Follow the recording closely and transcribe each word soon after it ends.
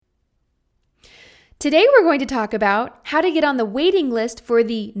Today we're going to talk about how to get on the waiting list for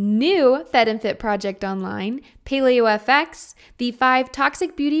the new Fed and Fit Project Online, PaleoFX, the 5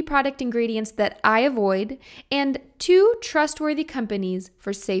 toxic beauty product ingredients that I avoid, and 2 trustworthy companies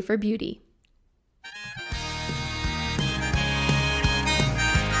for safer beauty.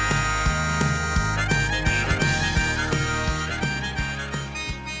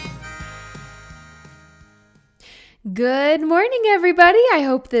 Good morning, everybody. I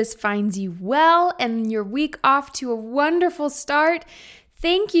hope this finds you well and your week off to a wonderful start.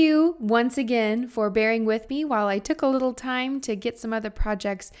 Thank you once again for bearing with me while I took a little time to get some other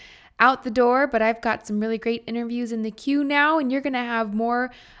projects out the door, but I've got some really great interviews in the queue now, and you're going to have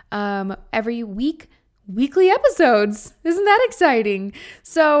more every weekly episodes. Isn't that exciting?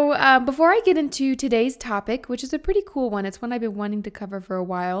 So before I get into today's topic, which is a pretty cool one, it's one I've been wanting to cover for a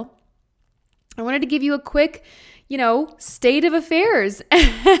while, I wanted to give you a quick, state of affairs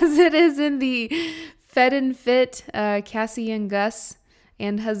as it is in the Fed and Fit Cassie and Gus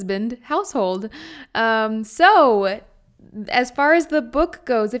and husband household. So as far as the book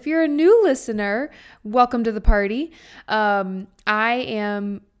goes, if you're a new listener, welcome to the party. I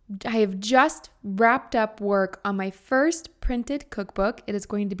have just wrapped up work on my first printed cookbook. It is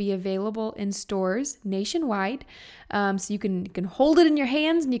going to be available in stores nationwide. So you can hold it in your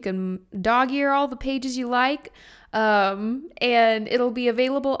hands and you can dog ear all the pages you like. And it'll be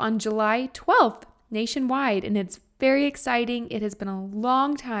available on July 12th nationwide. And it's very exciting. It has been a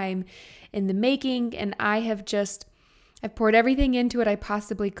long time in the making, and I've poured everything into it I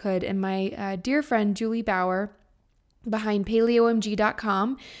possibly could. And my dear friend, Julie Bauer, behind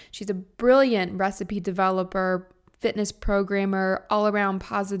PaleoMG.com. She's a brilliant recipe developer, fitness programmer, all-around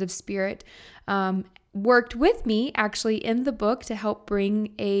positive spirit. Worked with me actually in the book to help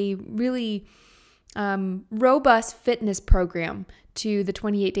bring a really robust fitness program to the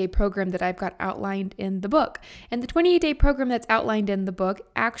 28-day program that I've got outlined in the book. And the 28-day program that's outlined in the book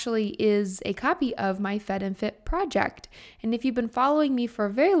actually is a copy of my Fed and Fit project. And if you've been following me for a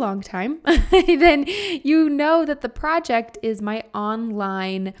very long time, then you know that the project is my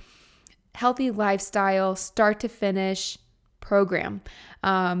online healthy lifestyle, start to finish program.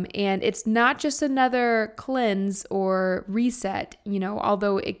 And it's not just another cleanse or reset,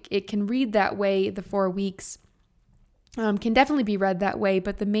 although it can read that way, the 4 weeks. Can definitely be read that way,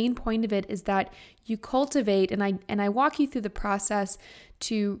 but the main point of it is that you cultivate, and I walk you through the process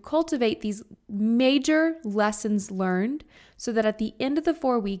to cultivate these major lessons learned so that at the end of the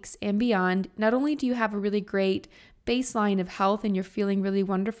 4 weeks and beyond, not only do you have a really great baseline of health and you're feeling really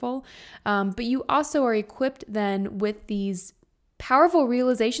wonderful, but you also are equipped then with these powerful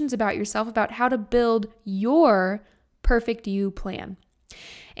realizations about yourself, about how to build your perfect you plan.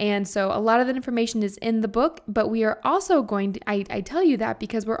 And so a lot of that information is in the book, but we are also going to, I tell you that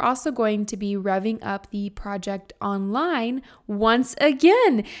because we're also going to be revving up the project online once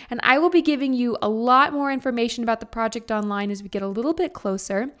again. And I will be giving you a lot more information about the project online as we get a little bit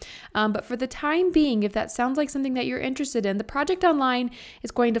closer. But for the time being, if that sounds like something that you're interested in, the project online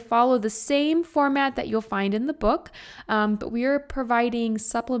is going to follow the same format that you'll find in the book. But we are providing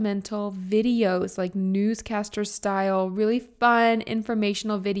supplemental videos, like newscaster style, really fun,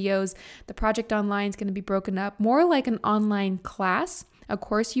 informational videos. The project online is going to be broken up more like an online class, a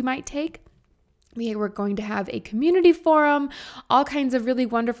course you might take. We're going to have a community forum, all kinds of really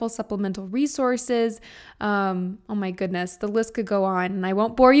wonderful supplemental resources. Oh my goodness, the list could go on, and I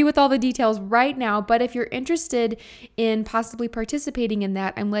won't bore you with all the details right now, but if you're interested in possibly participating in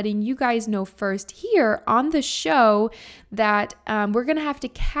that, I'm letting you guys know first here on the show that we're going to have to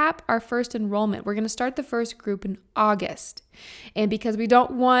cap our first enrollment. We're going to start the first group in August. And because we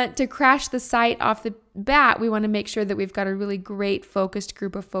don't want to crash the site off the bat, we want to make sure that we've got a really great focused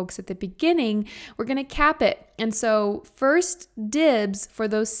group of folks at the beginning. We're going to cap it. And so first dibs for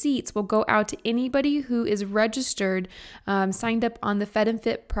those seats will go out to anybody who is registered, signed up on the Fed and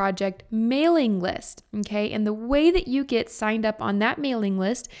Fit Project mailing list. Okay. And the way that you get signed up on that mailing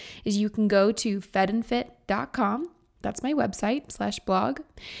list is you can go to fedandfit.com. That's my website /blog.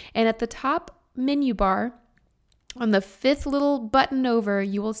 And at the top menu bar, on the 5th little button over,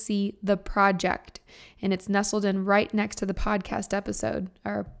 you will see the project, and it's nestled in right next to the podcast episode,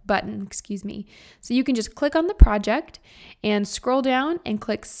 or button, excuse me. So you can just click on the project and scroll down and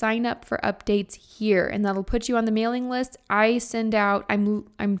click sign up for updates here, and that'll put you on the mailing list.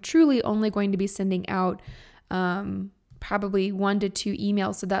 I'm truly only going to be sending out probably 1 to 2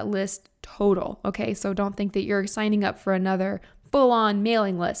 emails to that list total. Okay, so don't think that you're signing up for another full-on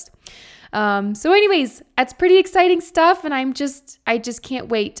mailing list. So anyways, that's pretty exciting stuff, and I just can't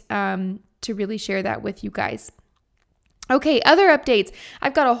wait to really share that with you guys. Okay, other updates.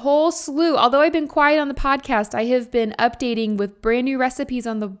 I've got a whole slew. Although I've been quiet on the podcast, I have been updating with brand new recipes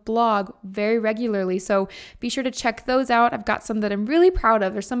on the blog very regularly. So be sure to check those out. I've got some that I'm really proud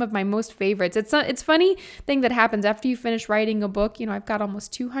of. They're some of my most favorites. It's funny thing that happens after you finish writing a book. I've got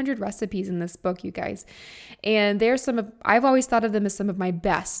almost 200 recipes in this book, you guys. And I've always thought of them as some of my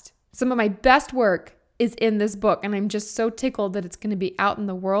best work is in this book, and I'm just so tickled that it's going to be out in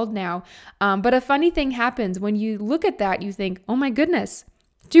the world now. But a funny thing happens when you look at that. You think, oh my goodness,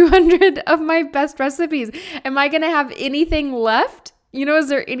 200 of my best recipes. Am I going to have anything left? Is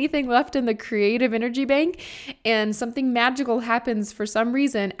there anything left in the creative energy bank? And something magical happens for some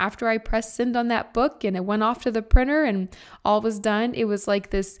reason after I pressed send on that book and it went off to the printer and all was done. It was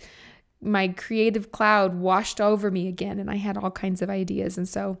like my creative cloud washed over me again, and I had all kinds of ideas. And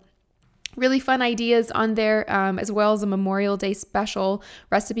so really fun ideas on there, as well as a Memorial Day special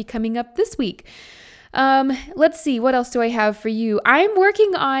recipe coming up this week. Let's see, what else do I have for you? I'm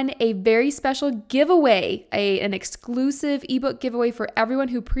working on a very special giveaway, an exclusive ebook giveaway for everyone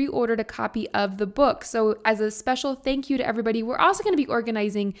who pre-ordered a copy of the book. So as a special thank you to everybody, we're also going to be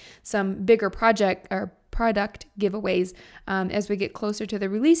organizing some bigger product giveaways as we get closer to the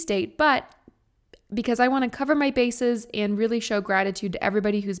release date. But because I want to cover my bases and really show gratitude to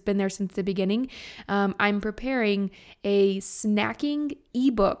everybody who's been there since the beginning, I'm preparing a snacking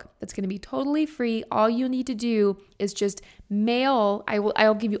ebook that's going to be totally free. All you need to do is just mail.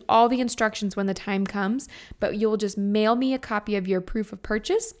 I'll give you all the instructions when the time comes, but you'll just mail me a copy of your proof of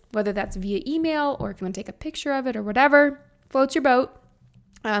purchase, whether that's via email or if you want to take a picture of it or whatever floats your boat.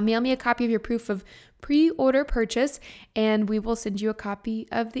 Mail me a copy of your proof of pre-order purchase, and we will send you a copy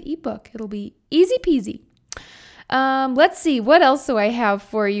of the ebook. It'll be easy peasy. Let's see, what else do I have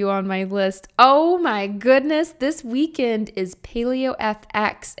for you on my list? Oh my goodness, this weekend is Paleo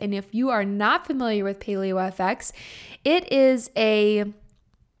FX, and if you are not familiar with Paleo FX, it is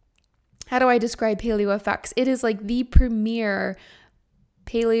how do I describe Paleo FX? It is like the premier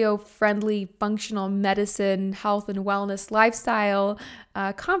paleo-friendly functional medicine, health and wellness lifestyle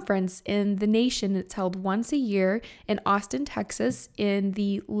conference in the nation. It's held once a year in Austin, Texas in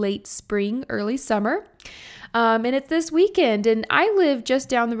the late spring, early summer. And it's this weekend, and I live just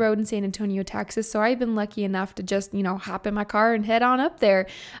down the road in San Antonio, Texas, so I've been lucky enough to just, hop in my car and head on up there.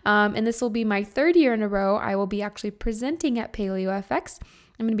 And this will be my third year in a row. I will be actually presenting at Paleo FX.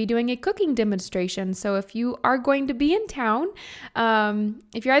 I'm going to be doing a cooking demonstration. So if you are going to be in town,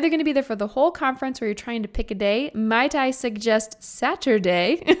 if you're either going to be there for the whole conference or you're trying to pick a day, might I suggest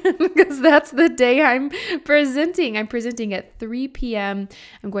Saturday because that's the day I'm presenting. I'm presenting at 3 p.m.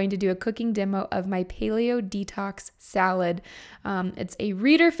 I'm going to do a cooking demo of my Paleo Detox Salad. It's a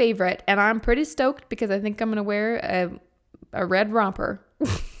reader favorite, and I'm pretty stoked because I think I'm going to wear a red romper.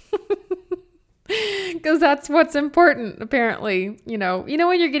 Because that's what's important, apparently. When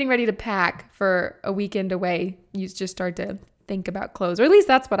you're getting ready to pack for a weekend away, you just start to think about clothes, or at least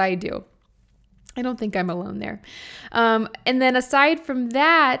that's what I do. I don't think I'm alone there. And then aside from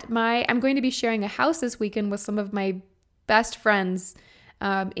that, I'm going to be sharing a house this weekend with some of my best friends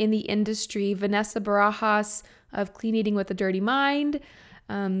in the industry. Vanessa Barajas of Clean Eating with a Dirty Mind.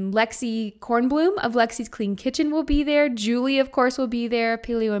 Lexi Kornblum of Lexi's Clean Kitchen will be there. Julie, of course, will be there.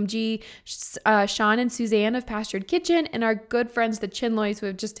 Paleo MG, Sean and Suzanne of Pastured Kitchen, and our good friends, the Chinloys,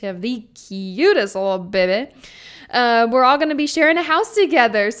 who just have the cutest little baby. We're all going to be sharing a house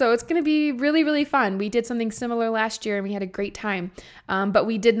together, so it's going to be really, really fun. We did something similar last year, and we had a great time, but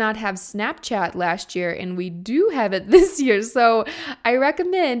we did not have Snapchat last year, and we do have it this year. So I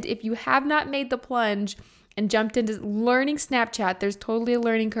recommend, if you have not made the plunge and jumped into learning Snapchat, there's totally a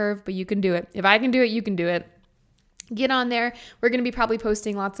learning curve, but you can do it. If I can do it, you can do it. Get on there. We're going to be probably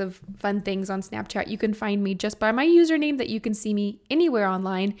posting lots of fun things on Snapchat. You can find me just by my username that you can see me anywhere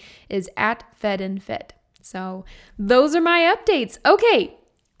online is @FedandFit. So those are my updates. Okay,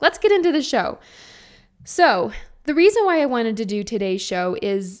 let's get into the show. So the reason why I wanted to do today's show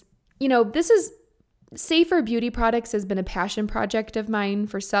is, Safer Beauty Products has been a passion project of mine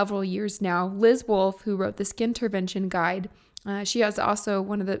for several years now. Liz Wolfe, who wrote the Skin Intervention Guide, she is also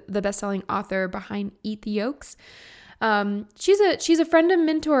one of the best-selling author behind Eat the Yolks. She's a friend and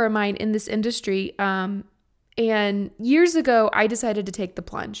mentor of mine in this industry. And years ago, I decided to take the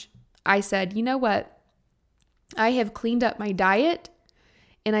plunge. I said, you know what? I have cleaned up my diet,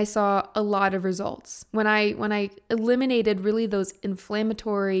 and I saw a lot of results. When I eliminated really those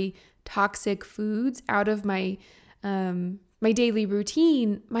inflammatory, toxic foods out of my daily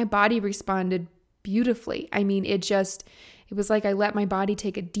routine, my body responded beautifully. I mean, it was like I let my body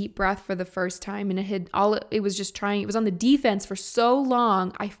take a deep breath for the first time, and it was on the defense for so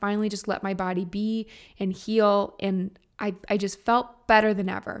long. I finally just let my body be and heal, and I just felt better than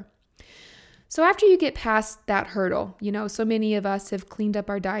ever. So after you get past that hurdle, so many of us have cleaned up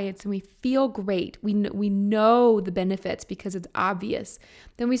our diets and we feel great. We know the benefits because it's obvious.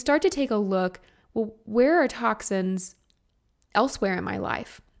 Then we start to take a look, well, where are toxins elsewhere in my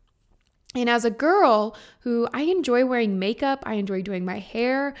life? And as a girl who I enjoy wearing makeup, I enjoy doing my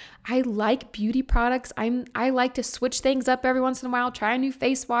hair, I like beauty products. I like to switch things up every once in a while, try a new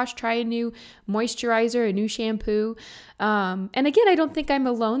face wash, try a new moisturizer, a new shampoo. And again, I don't think I'm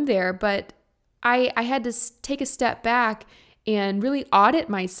alone there, but I had to take a step back and really audit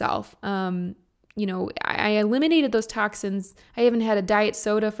myself. I eliminated those toxins. I haven't had a diet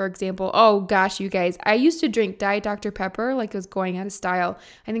soda, for example. Oh gosh, you guys, I used to drink Diet Dr. Pepper like it was going out of style.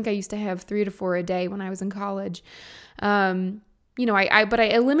 I think I used to have 3 to 4 a day when I was in college. But I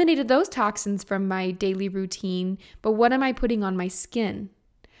eliminated those toxins from my daily routine. But what am I putting on my skin?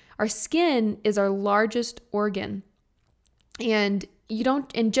 Our skin is our largest organ. And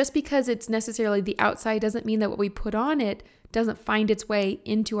just because it's necessarily the outside doesn't mean that what we put on it doesn't find its way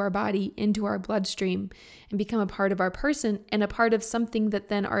into our body, into our bloodstream, and become a part of our person and a part of something that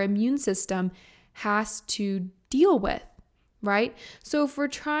then our immune system has to deal with, right? So if we're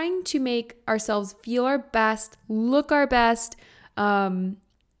trying to make ourselves feel our best, look our best, and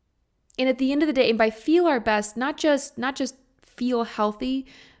at the end of the day, and by feel our best, not just feel healthy,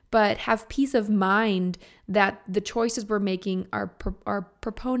 but have peace of mind that the choices we're making are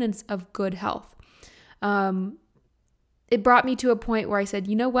proponents of good health. It brought me to a point where I said,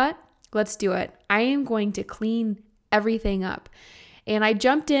 you know what? Let's do it. I am going to clean everything up. And I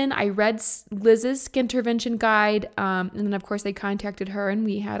jumped in, I read Liz's Skin Intervention Guide, and then of course they contacted her and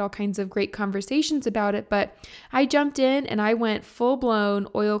we had all kinds of great conversations about it. But I jumped in and I went full-blown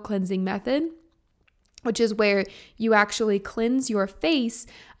oil cleansing method, which is where you actually cleanse your face.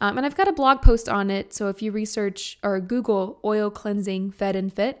 And I've got a blog post on it. So if you research or Google oil cleansing Fed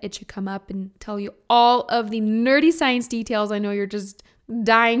and Fit, it should come up and tell you all of the nerdy science details. I know you're just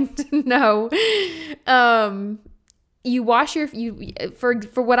dying to know. You wash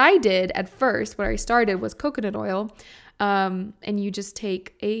for what I did at first, where I started was coconut oil. And you just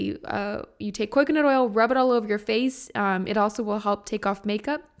take coconut oil, rub it all over your face. It also will help take off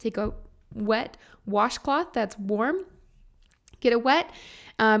makeup. Take a wet washcloth that's warm, get it wet,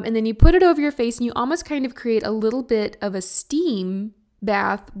 and then you put it over your face and you almost kind of create a little bit of a steam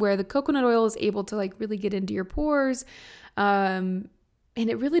bath where the coconut oil is able to like really get into your pores, and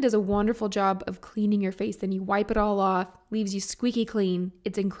it really does a wonderful job of cleaning your face. Then you wipe it all off, leaves you squeaky clean.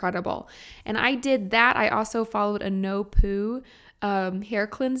 It's incredible. And I did that. I also followed a no poo hair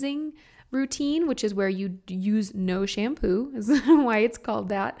cleansing routine, which is where you use no shampoo, is why it's called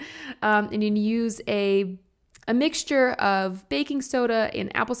that. And you use a mixture of baking soda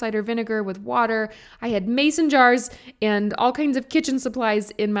and apple cider vinegar with water. I had mason jars and all kinds of kitchen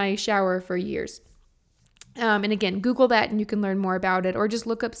supplies in my shower for years. And again, Google that and you can learn more about it, or just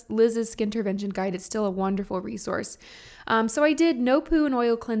look up Liz's Skin Intervention Guide. It's still a wonderful resource. So I did no poo and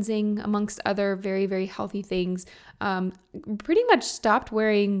oil cleansing, amongst other very, very healthy things. Pretty much stopped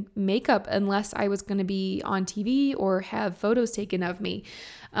wearing makeup unless I was going to be on TV or have photos taken of me.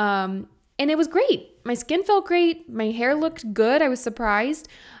 And it was great. My skin felt great. My hair looked good. I was surprised.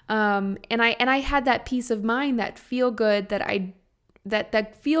 And I had that peace of mind, that feel good,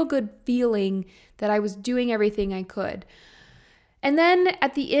 that feel good feeling that I was doing everything I could. And then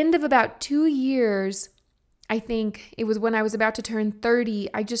at the end of about 2 years, I think it was when I was about to turn 30,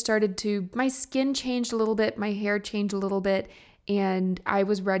 I just my skin changed a little bit, my hair changed a little bit, and I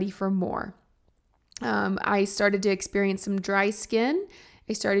was ready for more. I started to experience some dry skin.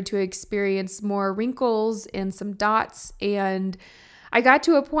 I started to experience more wrinkles and some dots, and I got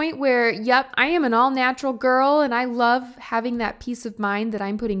to a point where, I am an all-natural girl, and I love having that peace of mind that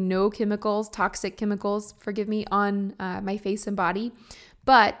I'm putting no chemicals, toxic chemicals, forgive me, on my face and body.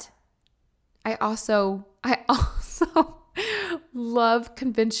 But I also love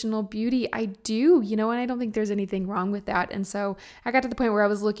conventional beauty. I do, and I don't think there's anything wrong with that. And so I got to the point where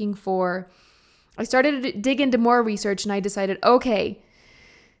I started to dig into more research, and I decided, okay,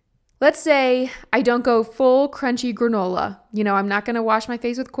 let's say I don't go full crunchy granola. I'm not going to wash my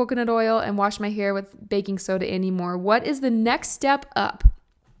face with coconut oil and wash my hair with baking soda anymore. What is the next step up?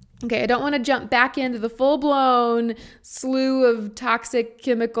 Okay, I don't want to jump back into the full-blown slew of toxic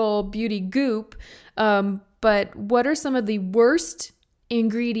chemical beauty goop, but what are some of the worst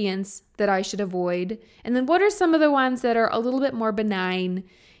ingredients that I should avoid? And then what are some of the ones that are a little bit more benign,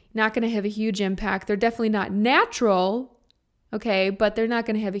 not going to have a huge impact? They're definitely not natural, okay, but they're not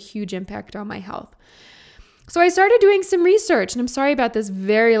going to have a huge impact on my health. So I started doing some research, and I'm sorry about this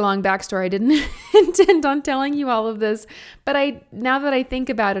very long backstory. I didn't intend on telling you all of this, but now that I think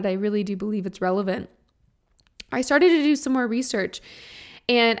about it, I really do believe it's relevant. I started to do some more research,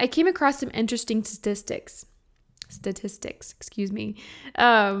 and I came across some interesting statistics, excuse me.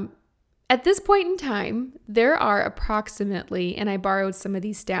 At this point in time, there are approximately, and I borrowed some of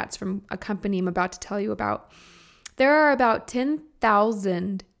these stats from a company I'm about to tell you about, there are about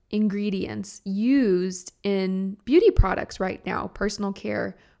 10,000 ingredients used in beauty products right now, personal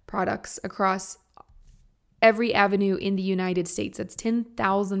care products across every avenue in the United States. That's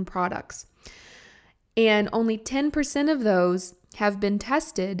 10,000 products. And only 10% of those have been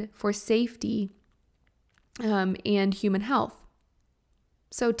tested for safety and human health.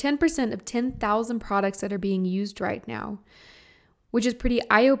 So 10% of 10,000 products that are being used right now, which is pretty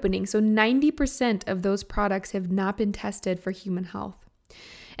eye-opening. So 90% of those products have not been tested for human health.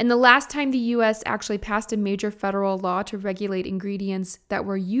 And the last time the U.S. actually passed a major federal law to regulate ingredients that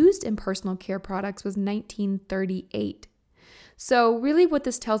were used in personal care products was 1938. So really what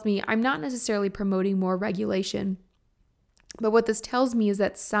this tells me, I'm not necessarily promoting more regulation, but what this tells me is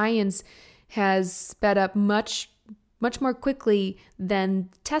that science has sped up much more quickly than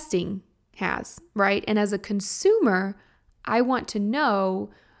testing has, right? And as a consumer, I want to know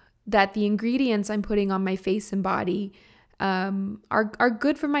that the ingredients I'm putting on my face and body are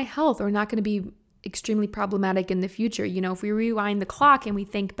good for my health, or not going to be extremely problematic in the future. You know, if we rewind the clock and we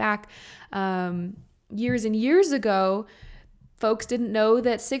think back years and years ago, folks didn't know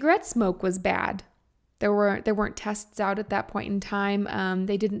that cigarette smoke was bad. There weren't tests out at that point in time.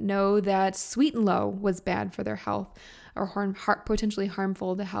 They didn't know that sweet and low was bad for their health, or potentially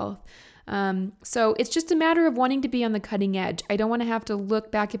harmful to health. So it's just a matter of wanting to be on the cutting edge. I don't want to have to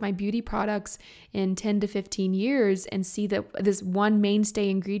look back at my beauty products in 10 to 15 years and see that this one mainstay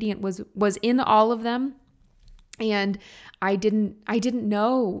ingredient was in all of them, and I didn't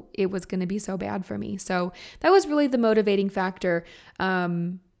know it was going to be so bad for me. So that was really the motivating factor.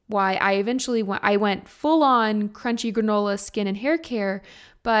 Why I eventually went full on crunchy granola skin and hair care,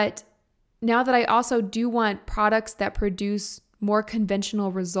 but now that I also do want products that produce more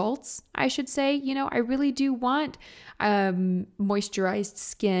conventional results, I should say, I really do want moisturized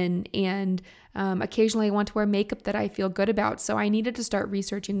skin, and occasionally I want to wear makeup that I feel good about. So I needed to start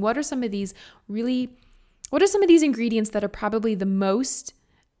researching what are some of these ingredients that are probably the most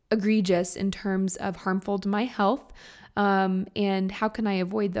egregious in terms of harmful to my health, and how can I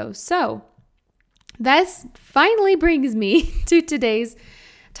avoid those? So this finally brings me to today's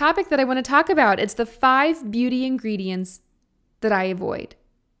topic that I want to talk about. It's the 5 beauty ingredients that I avoid.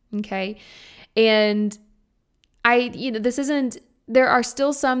 Okay. And there are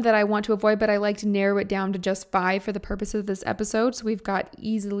still some that I want to avoid, but I like to narrow it down to just 5 for the purpose of this episode. So we've got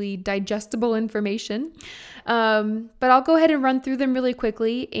easily digestible information. But I'll go ahead and run through them really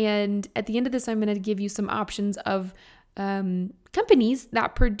quickly. And at the end of this, I'm going to give you some options of companies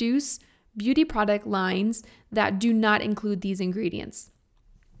that produce beauty product lines that do not include these ingredients.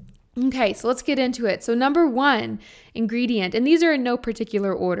 Okay, so let's get into it. So number 1 ingredient, and these are in no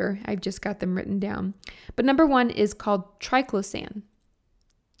particular order, I've just got them written down. But number 1 is called triclosan.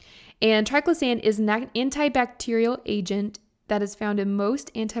 And triclosan is an antibacterial agent that is found in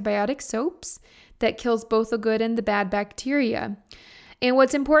most antibiotic soaps that kills both the good and the bad bacteria. And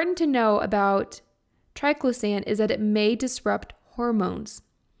what's important to know about triclosan is that it may disrupt hormones.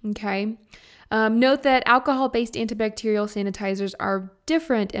 Okay. Note that alcohol-based antibacterial sanitizers are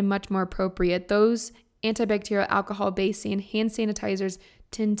different and much more appropriate. Those antibacterial alcohol-based hand sanitizers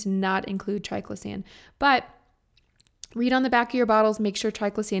tend to not include triclosan. But read on the back of your bottles, make sure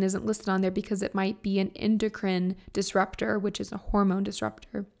triclosan isn't listed on there because it might be an endocrine disruptor, which is a hormone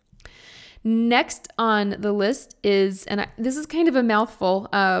disruptor. Next on the list is, and this is kind of a mouthful,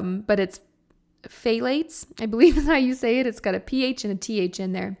 but it's phthalates, I believe is how you say it. It's got a PH and a TH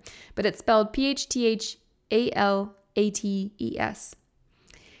in there, but it's spelled PHTHALATES.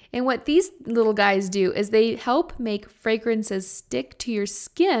 And what these little guys do is they help make fragrances stick to your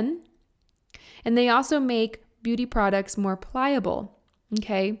skin, and they also make beauty products more pliable.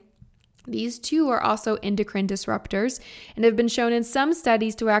 Okay. These two are also endocrine disruptors and have been shown in some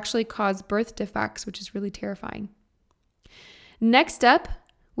studies to actually cause birth defects, which is really terrifying. Next up,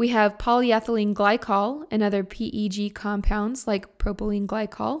 we have polyethylene glycol and other PEG compounds like propylene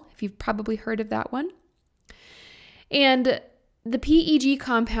glycol, if you've probably heard of that one. And the PEG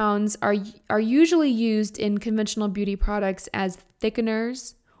compounds are usually used in conventional beauty products as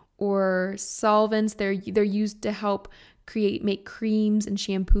thickeners or solvents. They're used to help make creams and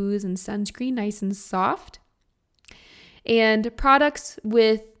shampoos and sunscreen nice and soft. And products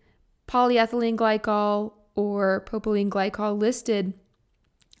with polyethylene glycol or propylene glycol listed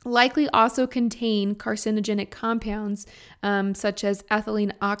likely also contain carcinogenic compounds such as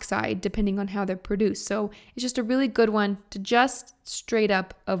ethylene oxide, depending on how they're produced. So it's just a really good one to just straight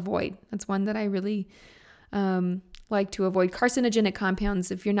up avoid. That's one that I really like to avoid. Carcinogenic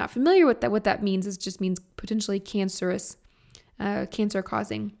compounds, if you're not familiar with that, what that means is just means potentially cancerous, cancer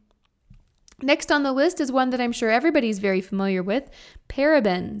causing. Next on the list is one that I'm sure everybody's very familiar with,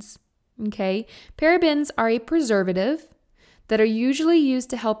 parabens. Okay, parabens are a preservative that are usually used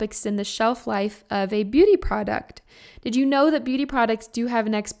to help extend the shelf life of a beauty product. Did you know that beauty products do have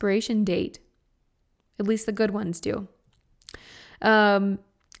an expiration date? At least the good ones do. Parabens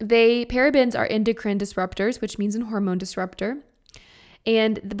are endocrine disruptors, which means a hormone disruptor.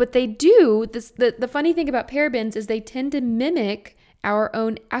 And what they do, the funny thing about parabens is they tend to mimic our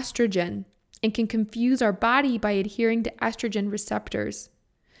own estrogen and can confuse our body by adhering to estrogen receptors.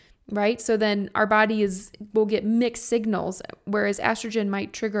 Right? So then our body will get mixed signals, whereas estrogen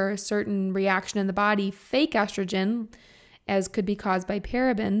might trigger a certain reaction in the body. Fake estrogen, as could be caused by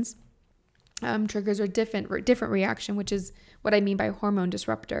parabens, triggers a different reaction, which is what I mean by hormone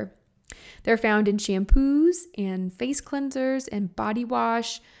disruptor. They're found in shampoos and face cleansers and body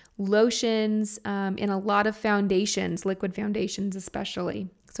wash, lotions, and a lot of foundations, liquid foundations especially.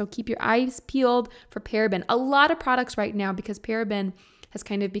 So keep your eyes peeled for paraben. A lot of products right now, because paraben has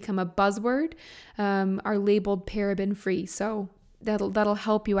kind of become a buzzword, are labeled paraben free. So that'll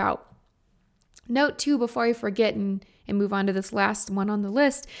help you out. Note too, before I forget and move on to this last one on the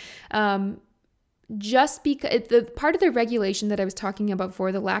list, just because the part of the regulation that I was talking about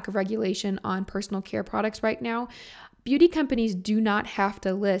before, the lack of regulation on personal care products right now, beauty companies do not have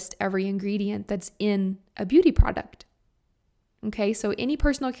to list every ingredient that's in a beauty product. Okay, so any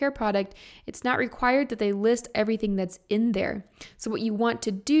personal care product, it's not required that they list everything that's in there. So what you want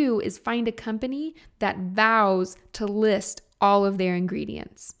to do is find a company that vows to list all of their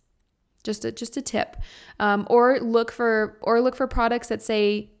ingredients. Just a tip, or look for products that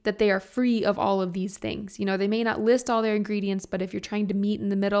say that they are free of all of these things. You know, they may not list all their ingredients, but if you're trying to meet in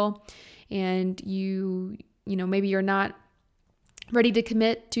the middle, and you know maybe you're not ready to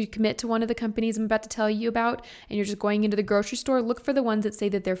commit to one of the companies I'm about to tell you about, and you're just going into the grocery store, look for the ones that say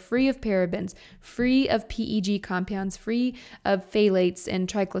that they're free of parabens, free of PEG compounds, free of phthalates and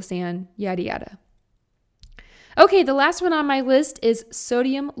triclosan, yada yada. Okay, the last one on my list is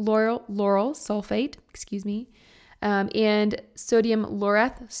sodium lauryl sulfate, and sodium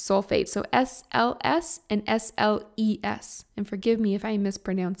laureth sulfate, so SLS and SLES. And forgive me if I'm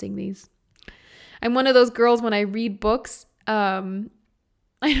mispronouncing these. I'm one of those girls when I read books, I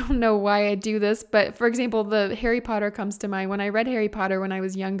don't know why I do this, but for example, the Harry Potter comes to mind. When I read Harry Potter when I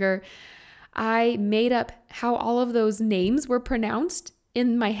was younger, I made up how all of those names were pronounced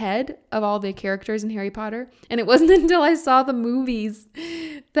in my head of all the characters in Harry Potter. And it wasn't until I saw the movies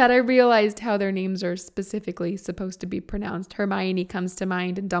that I realized how their names are specifically supposed to be pronounced. Hermione comes to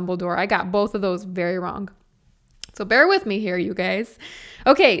mind and Dumbledore. I got both of those very wrong. So bear with me here, you guys.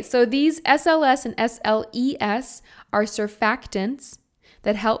 Okay, so these SLS and SLES are surfactants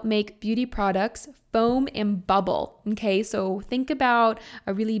that help make beauty products foam and bubble. Okay, so think about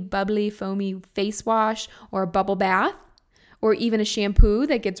a really bubbly, foamy face wash or a bubble bath, or even a shampoo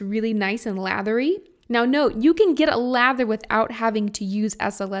that gets really nice and lathery. Now note, you can get a lather without having to use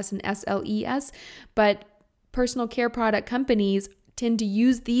SLS and SLES, but personal care product companies tend to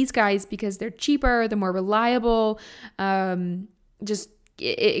use these guys because they're cheaper, they're more reliable,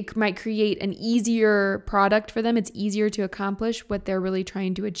 it might create an easier product for them. It's easier to accomplish what they're really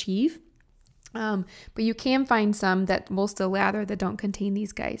trying to achieve. But you can find some that will still lather that don't contain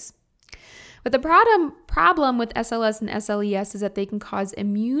these guys. But the problem with SLS and SLES is that they can cause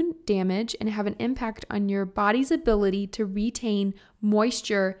immune damage and have an impact on your body's ability to retain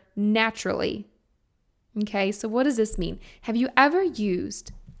moisture naturally. Okay, so what does this mean? Have you ever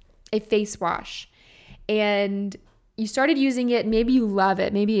used a face wash and you started using it, maybe you love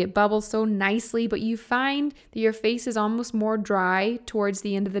it, maybe it bubbles so nicely, but you find that your face is almost more dry towards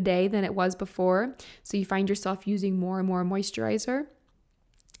the end of the day than it was before, so you find yourself using more and more moisturizer?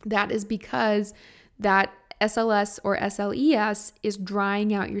 That is because that SLS or SLES is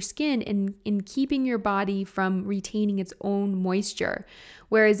drying out your skin and keeping your body from retaining its own moisture.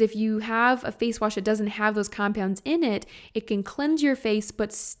 Whereas if you have a face wash that doesn't have those compounds in it, it can cleanse your face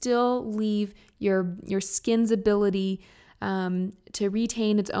but still leave your skin's ability to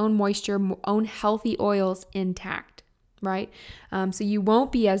retain its own moisture, own healthy oils intact, right? So you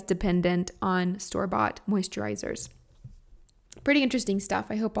won't be as dependent on store-bought moisturizers. Pretty interesting stuff.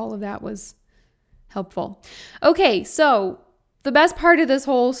 I hope all of that was helpful. Okay, so the best part of this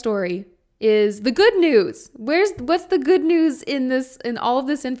whole story is the good news. What's the good news in all of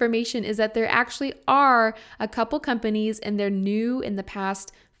this information is that there actually are a couple companies, and they're new in the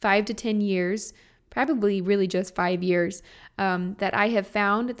past 5 to 10 years, probably really just 5 years, that I have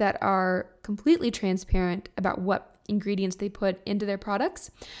found that are completely transparent about what ingredients they put into their products.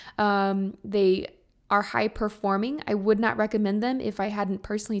 They are high performing. I would not recommend them if I hadn't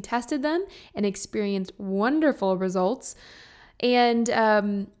personally tested them and experienced wonderful results. And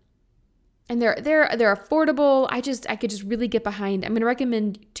they're affordable. I could just really get behind. I'm going to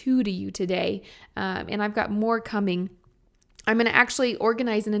recommend 2 to you today, and I've got more coming. I'm going to actually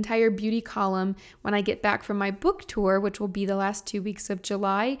organize an entire beauty column when I get back from my book tour, which will be the last 2 weeks of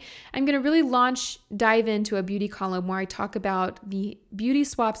July. I'm going to really dive into a beauty column where I talk about the beauty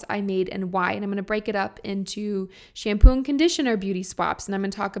swaps I made and why. And I'm going to break it up into shampoo and conditioner beauty swaps. And I'm going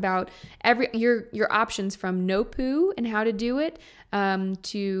to talk about your options, from no poo and how to do it,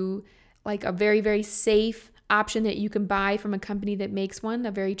 to like a very, very safe option that you can buy from a company that makes one,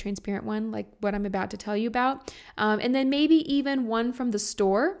 a very transparent one, like what I'm about to tell you about. And then maybe even one from the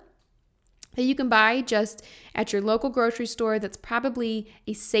store that you can buy just at your local grocery store that's probably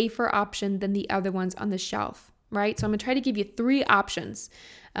a safer option than the other ones on the shelf, right? So I'm going to try to give you 3 options,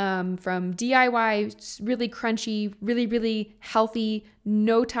 from DIY, really crunchy, really, really healthy,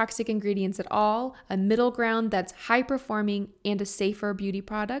 no toxic ingredients at all, a middle ground that's high performing and a safer beauty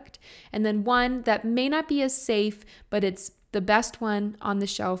product, and then one that may not be as safe, but it's the best one on the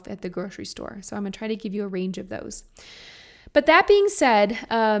shelf at the grocery store. So I'm going to try to give you a range of those. But that being said,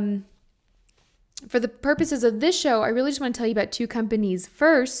 for the purposes of this show, I really just want to tell you about 2 companies.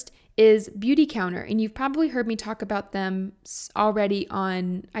 First is Beautycounter, and you've probably heard me talk about them already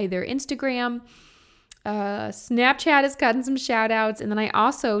on either Instagram, Snapchat has gotten some shout outs, and then I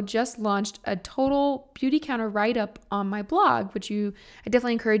also just launched a total Beautycounter write-up on my blog, which I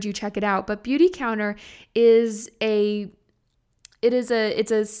definitely encourage you to check it out. But Beautycounter it's a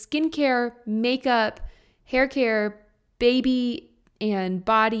skincare, makeup, hair care, baby and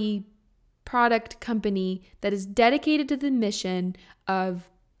body product company that is dedicated to the mission of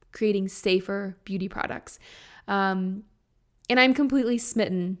creating safer beauty products. And I'm completely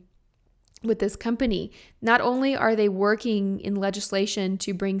smitten with this company. Not only are they working in legislation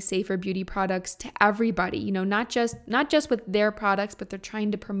to bring safer beauty products to everybody, not just with their products, but they're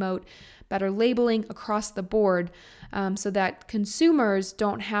trying to promote better labeling across the board, so that consumers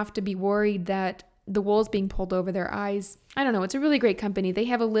don't have to be worried that the wool's being pulled over their eyes. I don't know. It's a really great company. They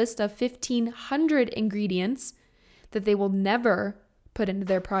have a list of 1,500 ingredients that they will never put into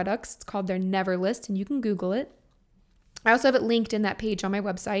their products. It's called their Never List, and you can Google it. I also have it linked in that page on my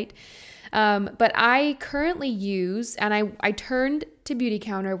website. But I currently use, and I turned to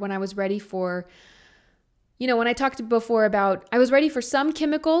Beautycounter when I was ready for, when I talked before about, I was ready for some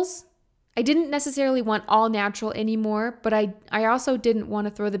chemicals. I didn't necessarily want all natural anymore, but I also didn't want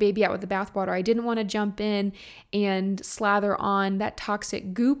to throw the baby out with the bathwater. I didn't want to jump in and slather on that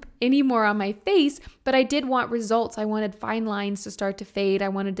toxic goop anymore on my face, but I did want results. I wanted fine lines to start to fade. I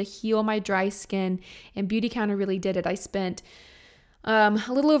wanted to heal my dry skin, and Beautycounter really did it. I spent a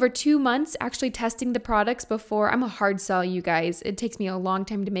little over 2 months actually testing the products before. I'm a hard sell, you guys. It takes me a long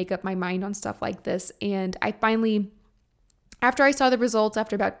time to make up my mind on stuff like this, and I finally, after I saw the results,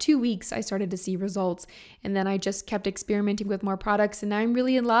 after about 2 weeks, I started to see results. And then I just kept experimenting with more products. And now I'm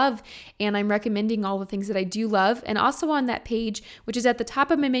really in love. And I'm recommending all the things that I do love. And also on that page, which is at the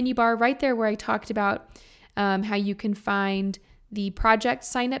top of my menu bar, right there where I talked about how you can find the project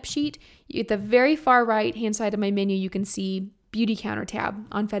sign-up sheet. At the very far right-hand side of my menu, you can see Beautycounter tab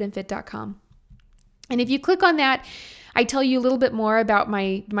on fedandfit.com. And if you click on that, I tell you a little bit more about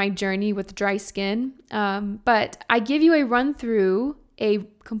my journey with dry skin, but I give you a run through, a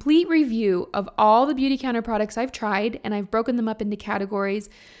complete review of all the Beautycounter products I've tried, and I've broken them up into categories.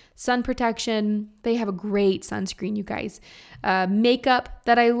 Sun protection, they have a great sunscreen, you guys. Makeup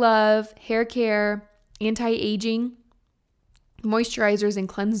that I love, hair care, anti-aging, moisturizers and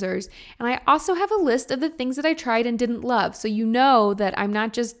cleansers. And I also have a list of the things that I tried and didn't love. So you know that I'm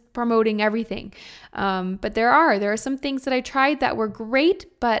not just promoting everything. But there are some things that I tried that were great,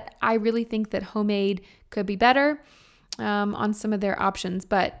 but I really think that Homemade could be better on some of their options.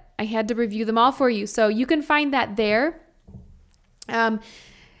 But I had to review them all for you. So you can find that there.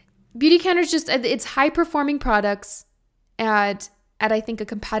 Beautycounter is just, it's high performing products at I think a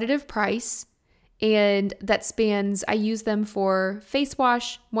competitive price. And that spans, I use them for face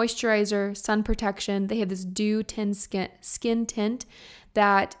wash, moisturizer, sun protection. They have this dew tint skin tint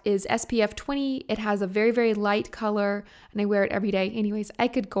that is SPF 20. It has a very, very light color, and I wear it every day. Anyways, I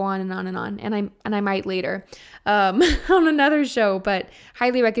could go on and on and on, and I might later on another show, but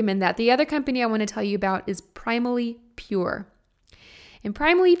highly recommend that. The other company I want to tell you about is Primally Pure. In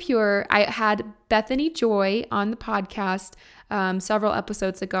Primally Pure, I had Bethany Joy on the podcast several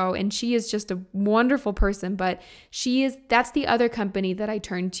episodes ago, and she is just a wonderful person, but that's the other company that I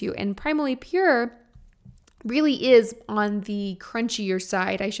turned to. And Primally Pure really is on the crunchier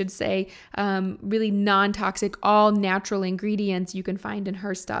side, I should say, really non-toxic, all natural ingredients you can find in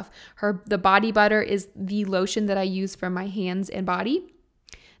her stuff. The body butter is the lotion that I use for my hands and body.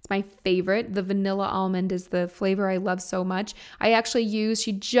 It's my favorite. The vanilla almond is the flavor I love so much.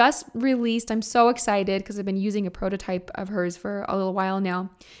 She just released, I'm so excited because I've been using a prototype of hers for a little while now.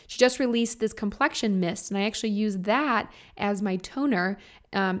 She just released this complexion mist, and I actually use that as my toner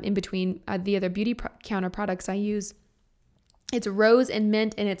in between the other beauty counter products I use. It's rose and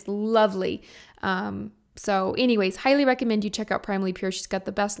mint, and it's lovely. So anyways, highly recommend you check out Primally Pure. She's got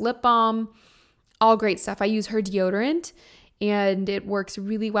the best lip balm, all great stuff. I use her deodorant, and it works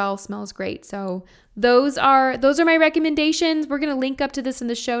really well, smells great. So those are my recommendations. We're going to link up to this in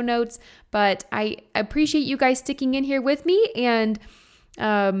the show notes, but I appreciate you guys sticking in here with me and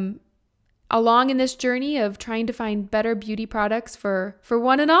along in this journey of trying to find better beauty products for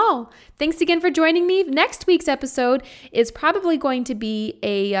one and all. Thanks again for joining me. Next week's episode is probably going to be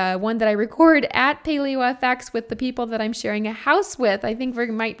a one that I record at PaleoFX with the people that I'm sharing a house with. I think we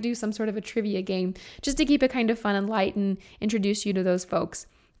might do some sort of a trivia game just to keep it kind of fun and light and introduce you to those folks.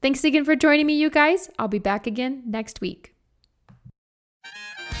 Thanks again for joining me, you guys. I'll be back again next week.